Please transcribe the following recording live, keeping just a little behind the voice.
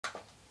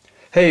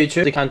Hey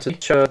YouTube, the canton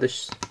show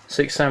this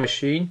 6 Samurai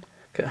machine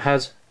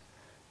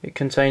it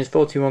contains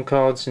 41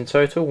 cards in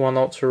total, 1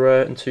 ultra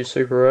rare and 2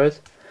 super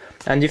rares.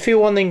 And if you're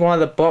wondering why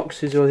the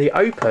box is already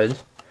opened,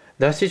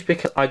 that is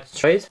because I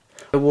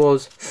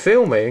was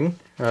filming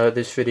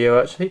this video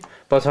actually,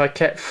 but I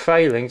kept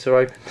failing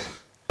to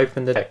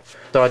open the deck,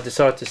 so I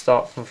decided to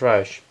start from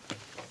fresh.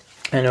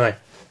 Anyway,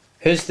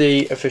 here's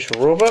the official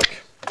rulebook,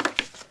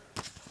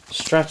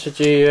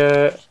 strategy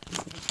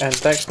and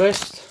deck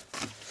list,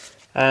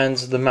 and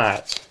the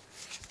mat,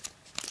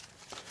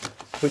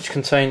 which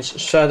contains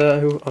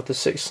Shadow of the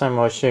 6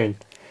 Samurai Sheen.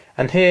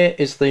 And here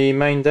is the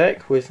main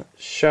deck with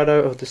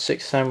Shadow of the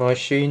 6 Samurai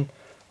Sheen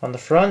on the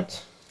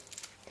front.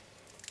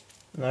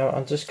 Now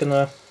I'm just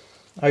gonna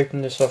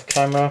open this off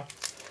camera.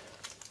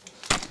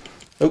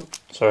 Oh,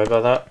 sorry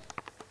about that.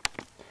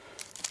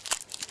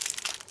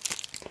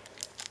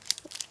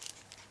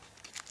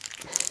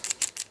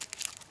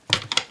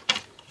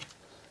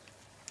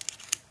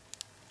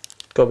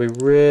 Gotta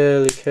be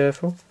really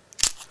careful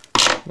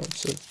not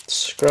to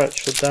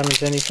scratch or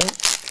damage anything.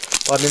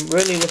 But I've been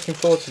really looking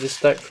forward to this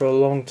deck for a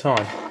long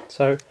time.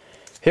 So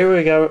here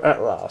we go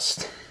at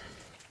last.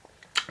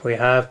 We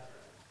have,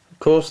 of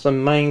course, the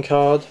main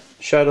card,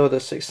 Shadow of the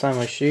 6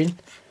 Samurai Sheen,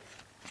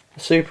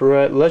 super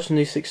rare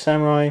Legendary 6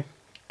 Samurai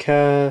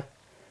Kagaji,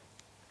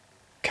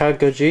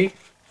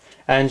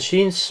 and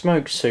Sheen's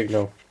Smoke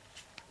Signal.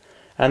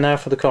 And now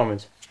for the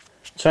commons: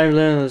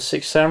 Chamberlain of the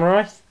 6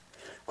 Samurai,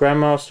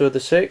 Grandmaster of the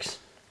 6,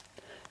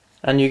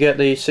 and you get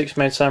the 6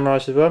 main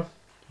samurais as well: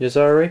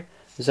 Yazari,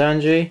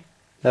 Zanji,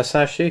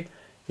 Nasashi,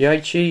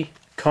 Yaichi,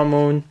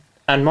 Komon,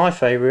 and my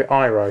favourite,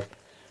 Iroh.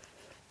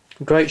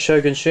 Great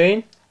Shogun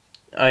Sheen,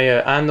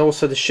 and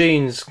also the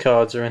Sheen's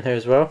cards are in here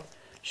as well.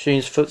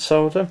 Sheen's Foot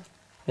Soldier,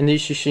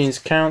 Inishi Sheen's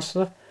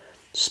Counselor,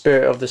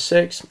 Spirit of the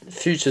 6,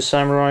 Future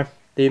Samurai,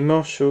 the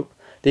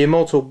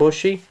Immortal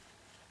Bushi,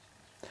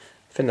 I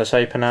think that's how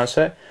you pronounce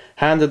it,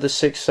 Hand of the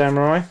 6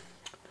 Samurai,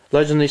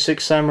 Legendary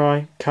 6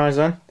 Samurai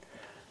Kaizen.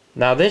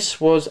 Now this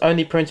was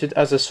only printed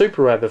as a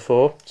super rare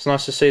before. It's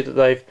nice to see that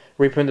they've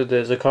reprinted it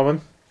as a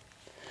common.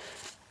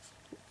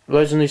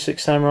 Legendary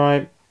 6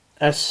 Samurai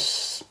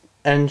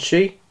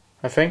SNG,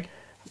 I think.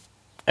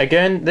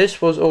 Again,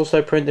 this was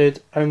also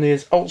printed only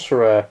as ultra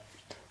rare.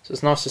 So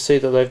it's nice to see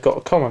that they've got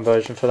a common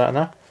version for that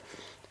now.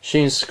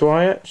 Sheen's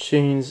Squire,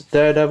 Sheen's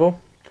Daredevil,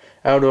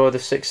 Elder of the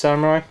 6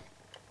 Samurai,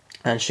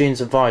 and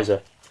Sheen's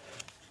Advisor.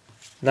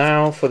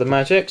 Now for the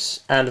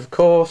magics, and of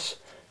course,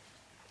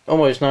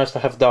 always nice to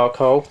have Dark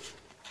Hole,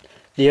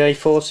 the A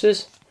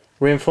Forces,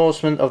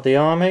 Reinforcement of the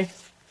Army,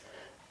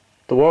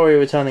 the Warrior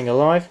Returning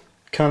Alive,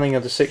 Cunning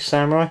of the 6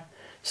 Samurai,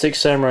 6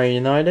 Samurai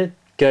United,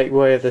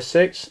 Gateway of the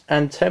 6,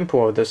 and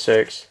Temple of the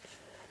 6,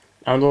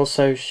 and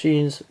also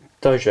Sheen's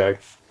Dojo.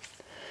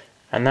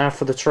 And now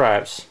for the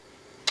traps: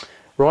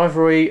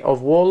 Rivalry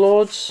of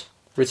Warlords,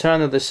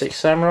 Return of the 6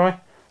 Samurai,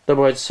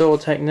 Double-Edged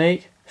Sword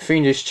Technique,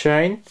 Fiendish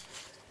Chain,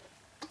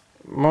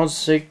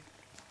 Modzig.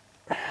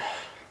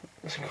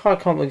 It's a quite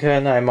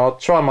complicated name. I'll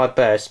try my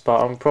best, but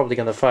I'm probably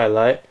going to fail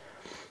at it.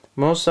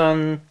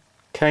 Mosan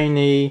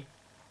Kaini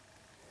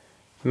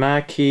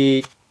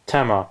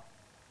Makitama.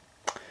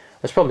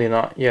 That's probably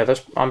not. Yeah,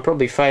 I'm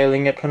probably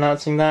failing at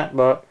pronouncing that,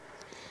 but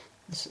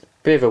it's a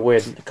bit of a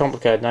weird,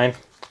 complicated name.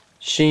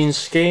 Sheen's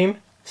Scheme,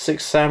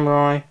 6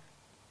 Samurai.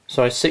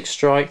 Sorry, 6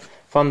 Strike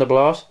Thunder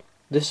Blast.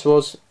 This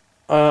was,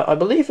 I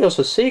believe, it was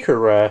a secret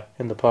rare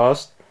in the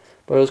past,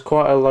 but it was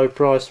quite a low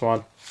price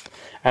one.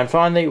 And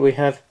finally, we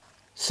have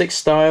 6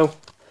 Style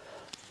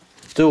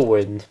Dual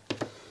Wind.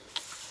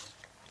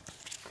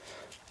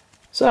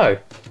 So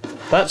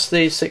that's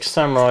the 6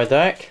 Samurai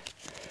deck.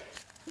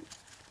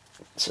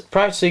 It's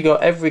practically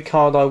got every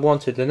card I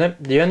wanted in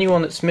it. The only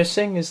one that's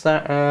missing is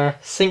that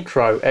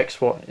Synchro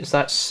X1. Is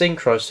that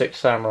Synchro 6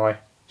 Samurai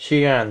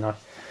Xian, I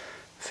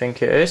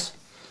think it is.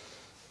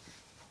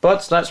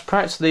 But that's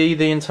practically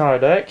the entire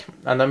deck,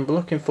 and I'm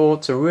looking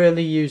forward to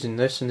really using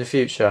this in the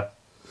future.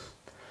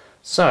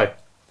 So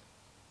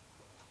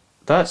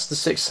that's the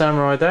 6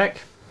 Samurai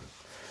deck.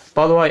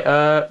 By the way,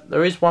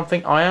 there is one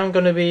thing. I am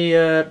going to be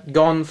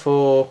gone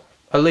for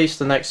at least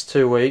the next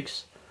 2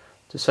 weeks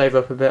to save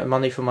up a bit of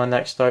money for my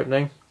next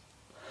opening.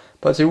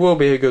 But it will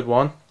be a good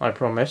one, I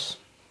promise.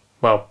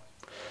 Well,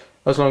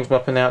 as long as my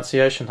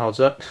pronunciation holds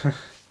up.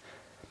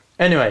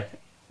 Anyway,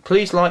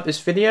 please like this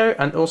video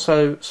and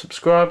also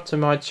subscribe to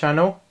my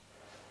channel.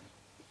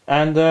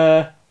 And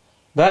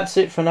that's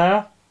it for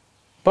now.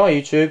 Bye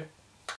YouTube.